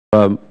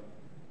Mr.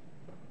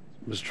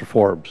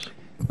 Forbes.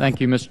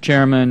 Thank you, Mr.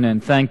 Chairman,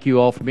 and thank you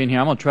all for being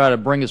here. I'm going to try to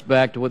bring us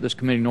back to what this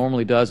committee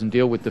normally does and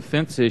deal with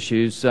defense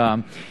issues.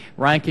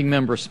 Ranking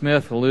Member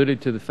Smith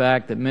alluded to the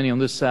fact that many on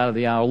this side of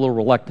the aisle are a little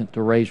reluctant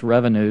to raise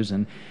revenues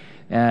and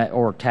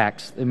or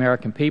tax the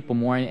American people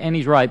more, and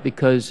he's right,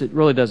 because it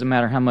really doesn't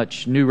matter how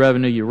much new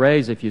revenue you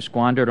raise if you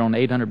squander it on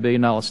 $800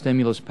 billion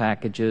stimulus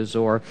packages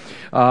or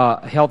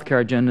health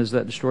care agendas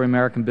that destroy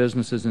American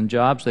businesses and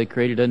jobs they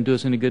create. It doesn't do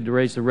us any good to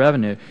raise the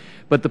revenue.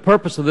 But the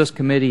purpose of this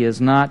committee is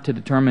not to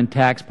determine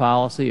tax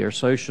policy or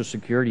Social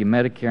Security,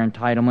 Medicare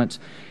entitlements.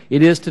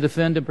 It is to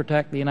defend and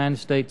protect the United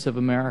States of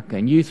America.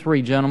 And you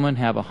three gentlemen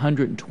have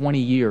 120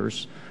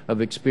 years of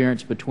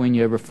experience between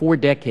you, over 4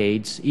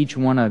 decades, each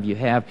one of you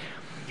have.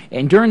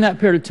 And during that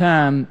period of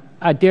time,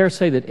 I dare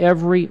say that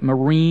every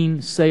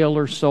Marine,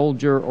 sailor,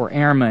 soldier, or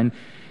airman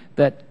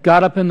that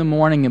got up in the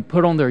morning and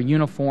put on their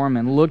uniform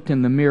and looked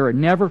in the mirror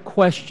never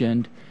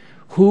questioned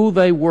who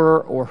they were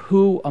or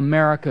who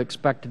America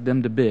expected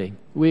them to be.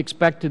 We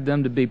expected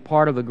them to be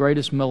part of the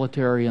greatest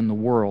military in the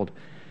world.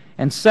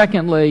 And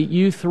secondly,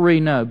 you three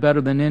know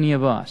better than any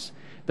of us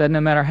that no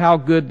matter how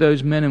good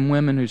those men and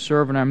women who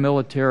serve in our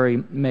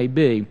military may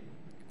be,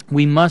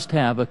 we must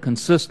have a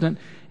consistent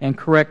and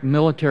correct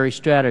military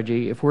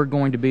strategy if we're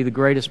going to be the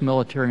greatest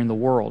military in the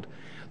world.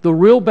 The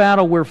real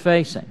battle we're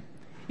facing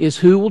is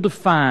who will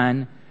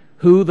define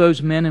who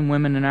those men and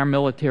women in our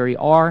military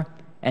are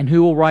and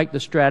who will write the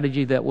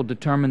strategy that will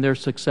determine their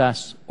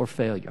success or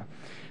failure.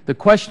 The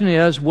question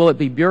is, will it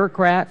be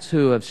bureaucrats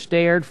who have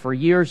stared for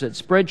years at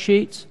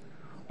spreadsheets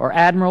or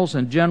admirals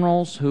and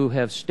generals who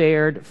have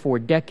stared for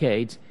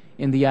decades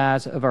in the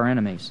eyes of our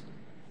enemies?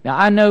 Now,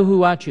 I know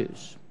who I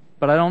choose,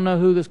 but I don't know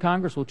who this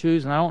Congress will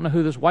choose, and I don't know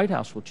who this White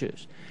House will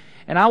choose.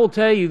 And I will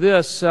tell you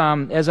this,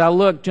 as I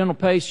look, General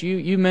Pace,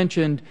 you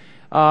mentioned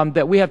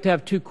that we have to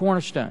have 2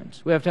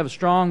 cornerstones. We have to have a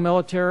strong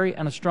military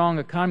and a strong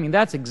economy. And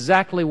that's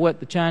exactly what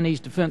the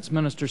Chinese defense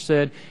minister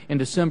said in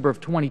December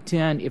of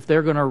 2010 if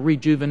they're going to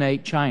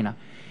rejuvenate China.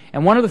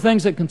 And one of the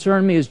things that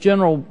concerned me is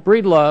General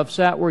Breedlove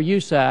sat where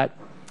you sat,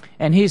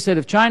 and he said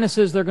if China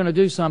says they're going to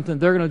do something,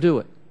 they're going to do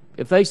it.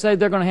 If they say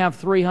they're going to have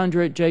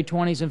 300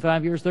 J-20s in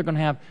 5 years, they're going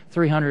to have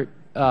 300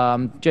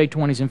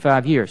 J-20s in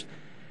 5 years.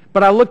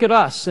 But I look at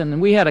us,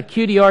 and we had a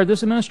QDR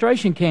this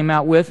administration came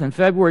out with in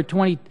February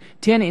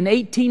 2010. In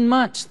 18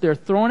 months, they're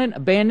throwing it,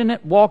 abandoning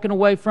it, walking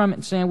away from it,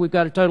 and saying we've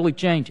got to totally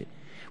change it.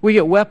 We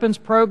get weapons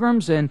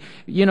programs, and,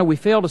 you know, we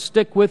fail to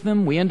stick with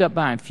them. We end up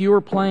buying fewer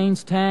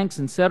planes, tanks,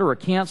 etc., or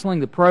canceling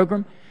the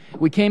program.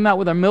 We came out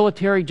with our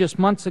military just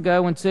months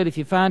ago and said if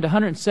you find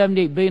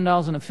 $178 billion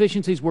in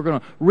efficiencies, we're going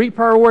to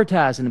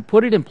reprioritize it and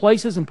put it in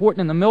places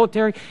important in the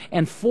military.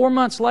 And 4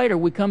 months later,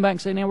 we come back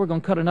and say, now we're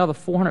going to cut another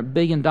 $400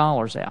 billion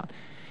out.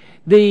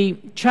 The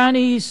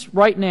Chinese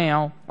right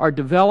now are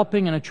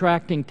developing and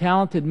attracting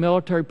talented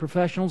military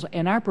professionals,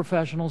 and our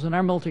professionals in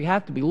our military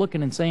have to be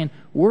looking and saying,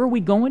 where are we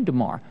going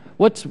tomorrow?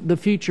 What's the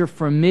future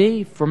for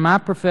me, for my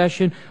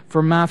profession,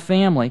 for my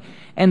family?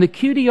 And the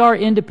QDR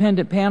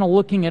independent panel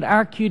looking at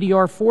our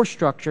QDR force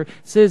structure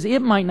says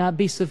it might not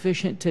be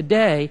sufficient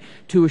today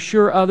to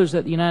assure others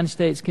that the United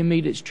States can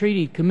meet its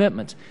treaty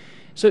commitments.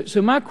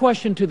 So my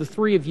question to the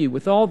three of you,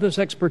 with all this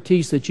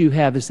expertise that you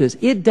have, is this.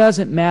 It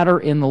doesn't matter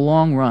in the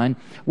long run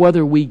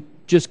whether we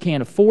just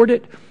can't afford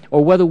it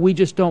or whether we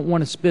just don't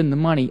want to spend the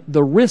money.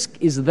 The risk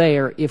is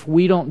there if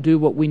we don't do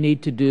what we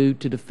need to do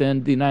to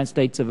defend the United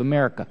States of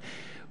America.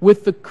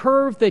 With the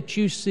curve that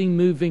you see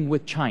moving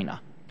with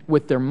China,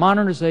 with their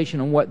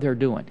modernization and what they're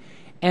doing,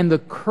 and the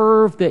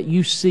curve that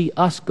you see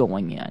us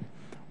going in,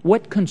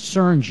 what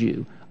concerns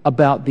you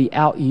about the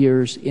out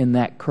years in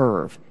that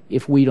curve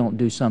if we don't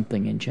do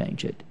something and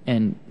change it?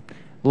 And I'd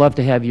love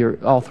to have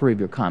all three of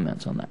your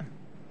comments on that.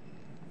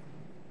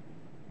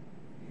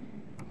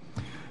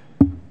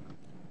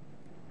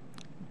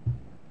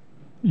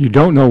 You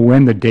don't know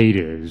when the date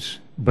is,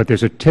 but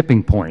there's a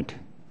tipping point.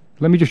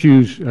 Let me just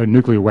use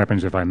nuclear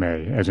weapons, if I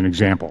may, as an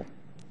example.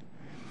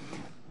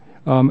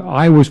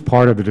 I was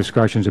part of the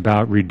discussions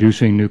about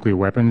reducing nuclear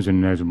weapons,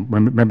 and as a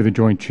member of the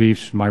Joint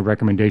Chiefs, my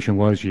recommendation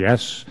was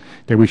yes,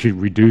 that we should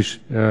reduce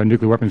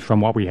nuclear weapons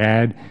from what we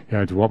had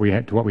to what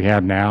we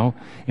have now.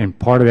 And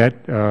part of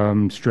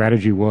that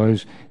strategy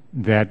was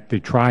that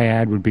the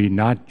triad would be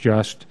not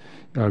just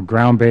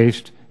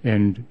ground-based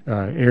and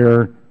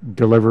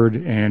air-delivered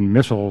and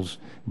missiles,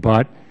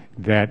 but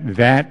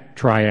that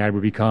triad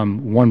would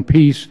become one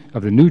piece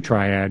of the new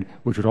triad,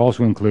 which would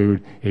also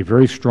include a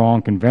very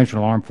strong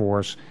conventional armed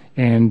force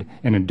and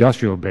an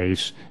industrial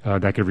base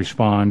that could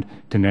respond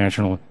to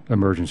national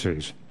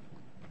emergencies.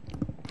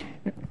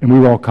 And we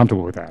were all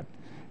comfortable with that.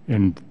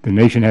 And the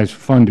nation has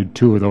funded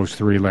 2 of those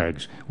 3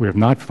 legs. We have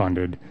not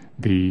funded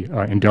the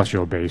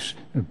industrial base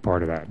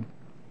part of that.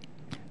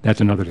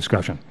 That's another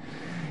discussion.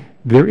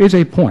 There is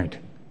a point,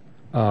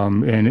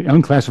 in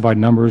unclassified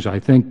numbers, I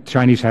think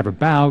Chinese have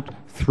about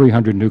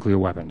 300 nuclear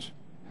weapons.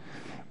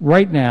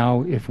 Right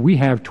now, if we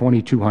have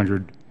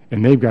 2,200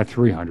 and they've got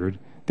 300,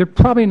 they're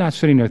probably not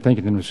sitting there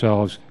thinking to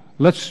themselves,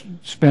 let's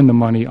spend the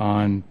money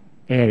on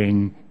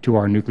adding to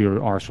our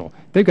nuclear arsenal.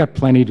 They've got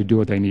plenty to do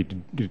what they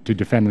need to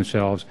defend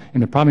themselves,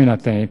 and they're probably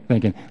not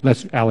thinking,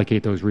 let's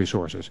allocate those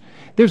resources.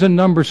 There's a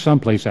number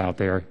someplace out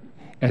there,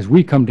 as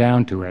we come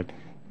down to it,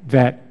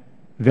 that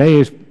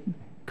they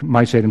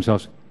might say to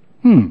themselves,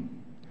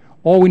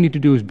 all we need to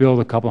do is build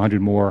a couple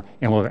hundred more,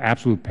 and we'll have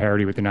absolute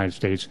parity with the United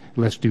States.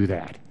 Let's do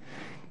that.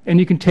 And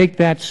you can take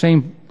that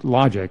same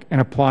logic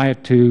and apply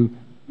it to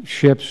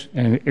ships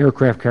and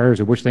aircraft carriers,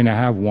 of which they now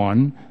have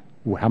one.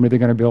 How many they're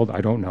going to build, I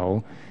don't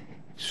know.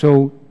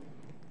 So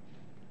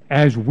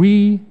as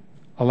we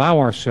allow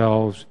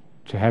ourselves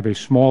to have a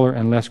smaller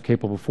and less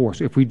capable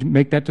force, if we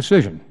make that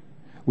decision,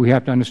 we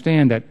have to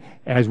understand that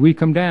as we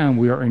come down,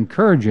 we are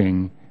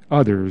encouraging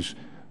others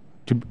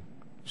to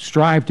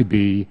strive to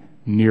be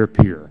near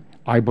peer.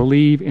 I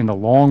believe in the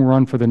long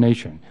run for the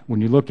nation, when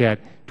you look at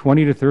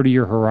 20 to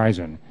 30-year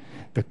horizon,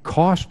 the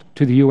cost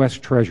to the U.S.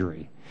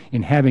 Treasury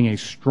in having a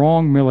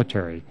strong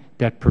military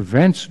that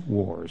prevents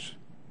wars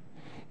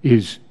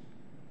is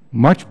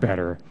much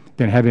better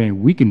than having a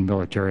weakened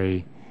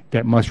military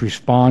that must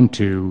respond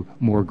to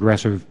more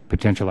aggressive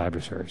potential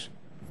adversaries.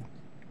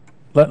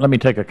 Let me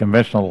take a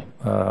conventional,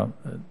 I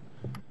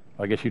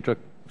guess you took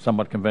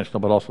somewhat conventional,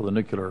 but also the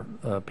nuclear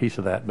piece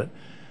of that. But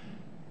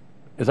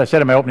as I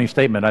said in my opening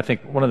statement, I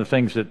think one of the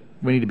things that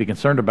we need to be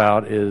concerned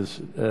about is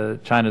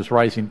China's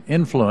rising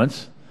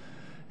influence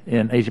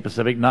in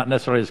Asia-Pacific. Not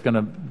necessarily is going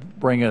to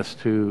bring us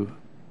to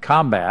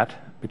combat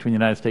between the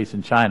United States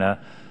and China,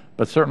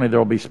 but certainly there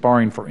will be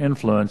sparring for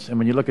influence. And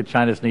when you look at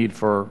China's need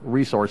for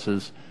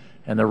resources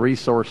and the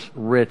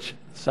resource-rich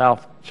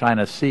South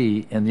China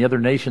Sea and the other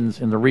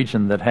nations in the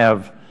region that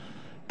have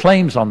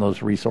claims on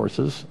those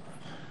resources,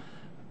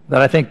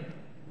 that I think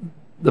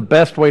the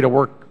best way to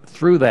work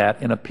through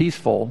that in a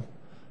peaceful,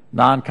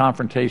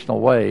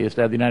 non-confrontational way is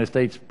to have the United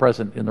States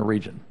present in the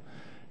region.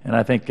 And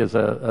I think as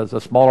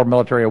a smaller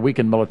military, a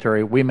weakened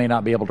military, we may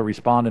not be able to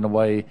respond in a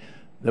way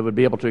that would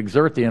be able to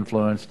exert the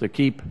influence to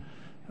keep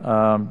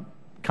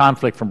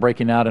conflict from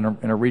breaking out in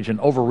a region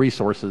over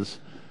resources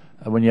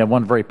when you have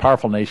one very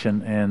powerful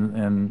nation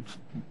and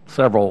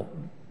several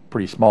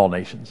pretty small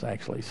nations,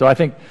 actually. So I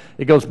think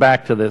it goes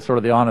back to the sort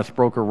of the honest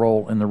broker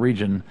role in the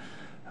region.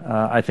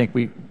 I think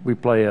we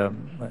play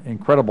an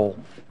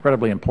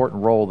incredibly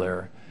important role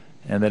there,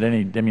 and that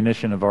any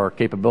diminution of our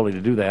capability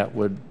to do that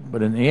would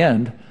in the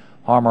end,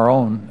 harm our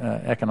own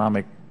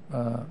economic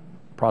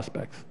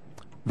prospects.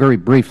 Very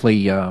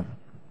briefly,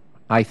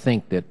 I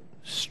think that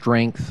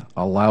strength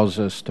allows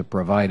us to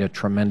provide a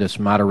tremendous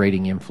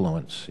moderating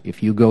influence.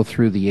 If you go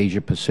through the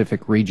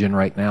Asia-Pacific region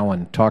right now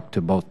and talk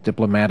to both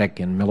diplomatic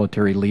and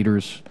military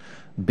leaders,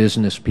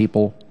 business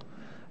people,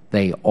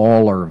 they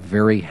all are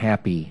very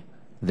happy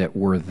that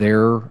we're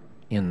there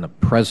in the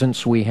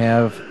presence we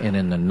have and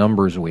in the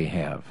numbers we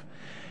have.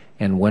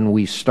 And when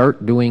we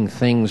start doing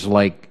things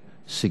like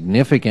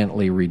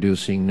significantly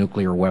reducing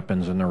nuclear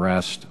weapons and the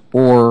rest,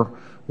 or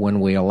when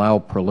we allow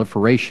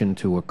proliferation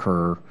to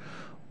occur,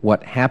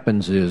 what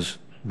happens is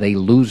they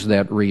lose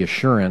that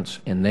reassurance,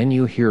 and then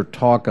you hear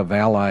talk of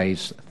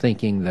allies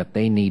thinking that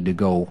they need to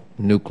go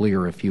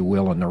nuclear, if you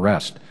will, and the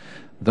rest.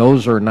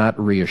 Those are not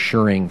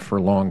reassuring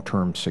for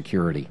long-term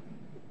security.